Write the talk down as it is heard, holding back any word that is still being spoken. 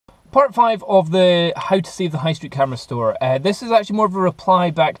Part 5 of the How to Save the High Street Camera Store. This is actually more of a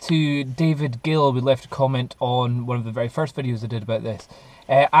reply back to David Gill, who left a comment on one of the very first videos I did about this.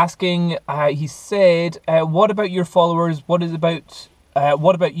 Asking, he said, what about your followers? What about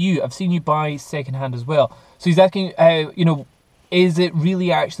you? I've seen you buy secondhand as well. So he's asking, you know, is it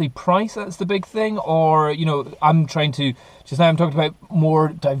really actually price that's the big thing? Or, you know, I'm talking about more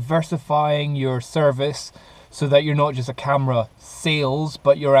diversifying your service so that you're not just a camera sales,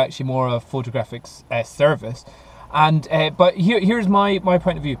 but you're actually more a photographic service. And but here's my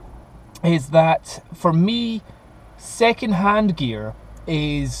point of view, is that for me, secondhand gear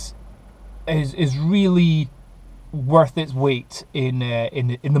is really worth its weight in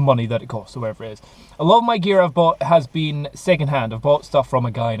the money that it costs, or whatever it is. A lot of my gear I've bought has been secondhand. I've bought stuff from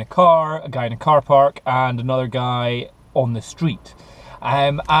a guy in a car park, and another guy on the street.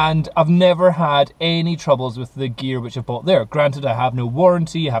 And I've never had any troubles with the gear which I've bought there. Granted, I have no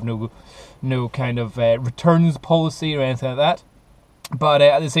warranty, I have no kind of returns policy or anything like that. But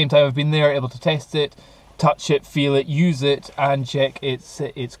at the same time, I've been there able to test it, touch it, feel it, use it, and check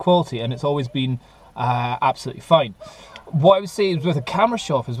its quality, and it's always been absolutely fine. What I would say is with a camera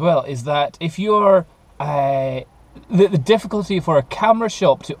shop as well is that if you're the difficulty for a camera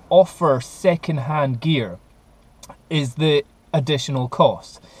shop to offer second-hand gear is the additional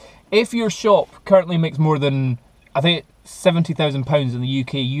cost. If your shop currently makes more than, I think, £70,000 in the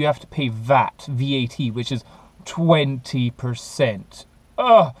UK, you have to pay VAT, which is 20%.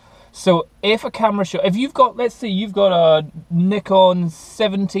 So if a camera shop, if you've got, let's say you've got a Nikon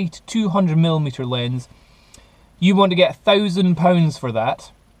 70 to 200mm lens, you want to get £1,000 for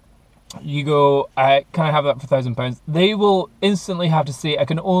that. You go, can I have that for £1,000? They will instantly have to say, I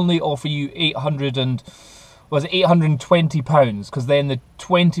can only offer you £820, because then the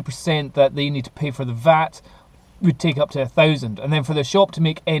 20% that they need to pay for the VAT would take up to £1,000. And then for the shop to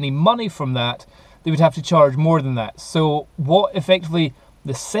make any money from that, they would have to charge more than that. So what effectively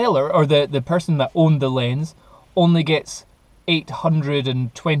the seller, or the person that owned the lens, only gets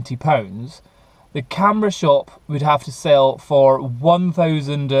 £820, the camera shop would have to sell for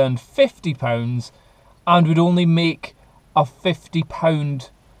 £1,050 and would only make a £50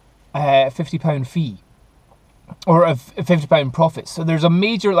 fee, or a £50 profit. So there's a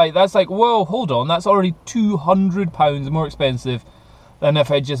major, that's like, whoa, hold on, that's already £200 more expensive than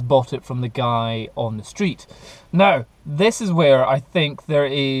if I just bought it from the guy on the street. Now, this is where I think there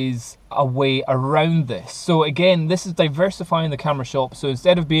is a way around this. So again, this is diversifying the camera shop. So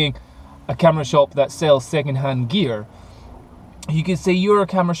instead of being a camera shop that sells secondhand gear, you could say you're a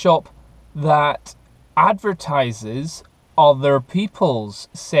camera shop that advertises other people's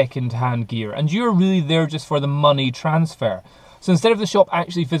secondhand gear, and you're really there just for the money transfer. So instead of the shop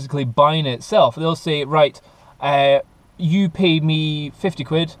actually physically buying it itself, they'll say, right, you pay me 50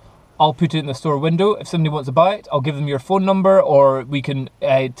 quid, I'll put it in the store window. If somebody wants to buy it, I'll give them your phone number, or we can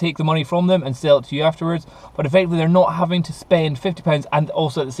take the money from them and sell it to you afterwards. But effectively, they're not having to spend £50, and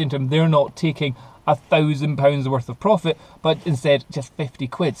also at the same time, they're not taking £1,000 worth of profit, but instead just 50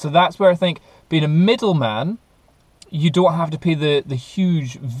 quid. So that's where I think being a middleman, you don't have to pay the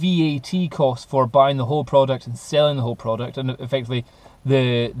huge VAT cost for buying the whole product and selling the whole product, and effectively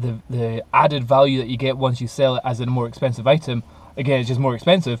the added value that you get once you sell it as a more expensive item. Again, it's just more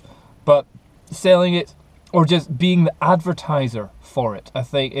expensive, but selling it or just being the advertiser for it, I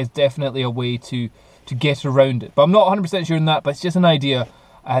think, is definitely a way to get around it. But I'm not 100% sure on that, but it's just an idea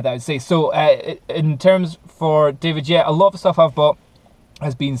that I'd say. So in terms for David, yeah, a lot of the stuff I've bought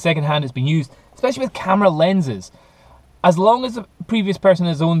has been secondhand, it's been used, especially with camera lenses. As long as the previous person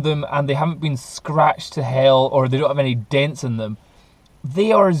has owned them and they haven't been scratched to hell, or they don't have any dents in them,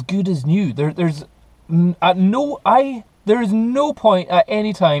 they are as good as new. There is no point at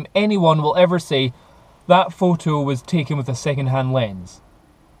any time anyone will ever say that photo was taken with a second-hand lens.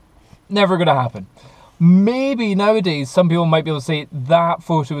 Never going to happen. Maybe nowadays some people might be able to say that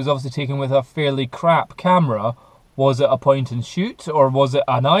photo was obviously taken with a fairly crap camera. Was it a point and shoot, or was it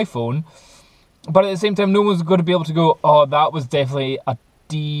an iPhone? But at the same time, no one's going to be able to go, oh, that was definitely a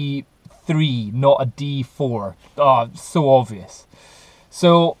D3, not a D4. Oh, so obvious.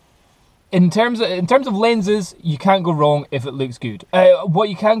 So in terms of lenses, you can't go wrong if it looks good. What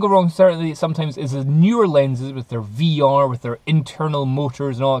you can go wrong certainly sometimes is the newer lenses with their VR, with their internal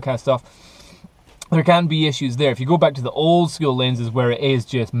motors and all that kind of stuff. There can be issues there. If you go back to the old school lenses where it is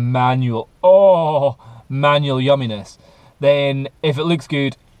just manual, manual yumminess, then if it looks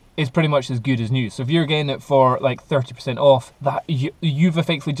good, it's pretty much as good as new. So if you're getting it for like 30% off, that you've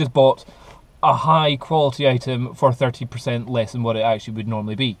effectively just bought a high quality item for 30% less than what it actually would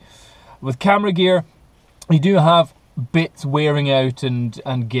normally be. With camera gear, you do have bits wearing out and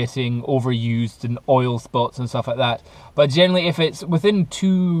getting overused and oil spots and stuff like that. But generally, if it's within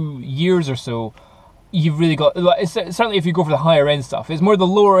 2 years or so, you've really got, certainly if you go for the higher end stuff, it's more the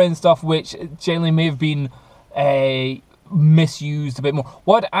lower end stuff which generally may have been misused a bit more.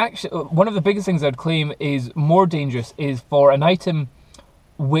 What actually, one of the biggest things I'd claim is more dangerous is for an item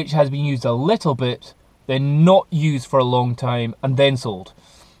which has been used a little bit, then not used for a long time, and then sold.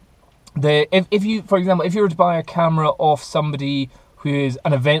 If you, for example, if you were to buy a camera off somebody who is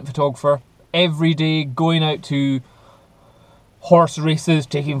an event photographer, every day going out to horse races,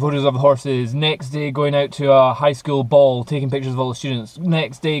 taking photos of the horses, next day going out to a high school ball, taking pictures of all the students,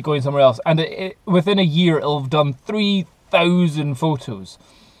 next day going somewhere else, and within a year it'll have done 3,000 photos.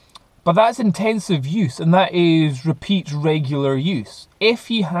 But that's intensive use, and that is repeat regular use. If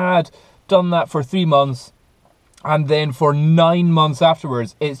he had done that for 3 months, and then for 9 months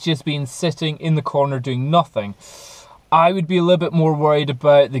afterwards, it's just been sitting in the corner doing nothing, I would be a little bit more worried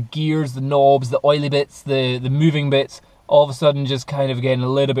about the gears, the knobs, the oily bits, the moving bits, all of a sudden just kind of getting a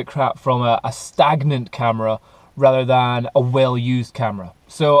little bit crap from a stagnant camera rather than a well-used camera.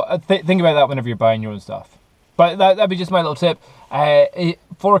 So think about that whenever you're buying your own stuff. But that'd be just my little tip.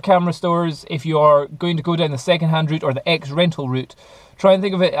 For camera stores, if you are going to go down the second-hand route or the ex-rental route, try and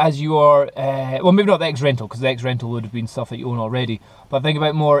think of it as you are, well, maybe not the ex-rental, because the ex-rental would have been stuff that you own already, but think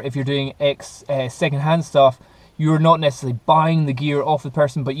about more if you're doing second-hand stuff, you're not necessarily buying the gear off the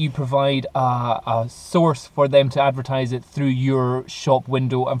person, but you provide a source for them to advertise it through your shop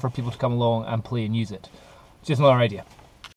window and for people to come along and play and use it. Just another idea.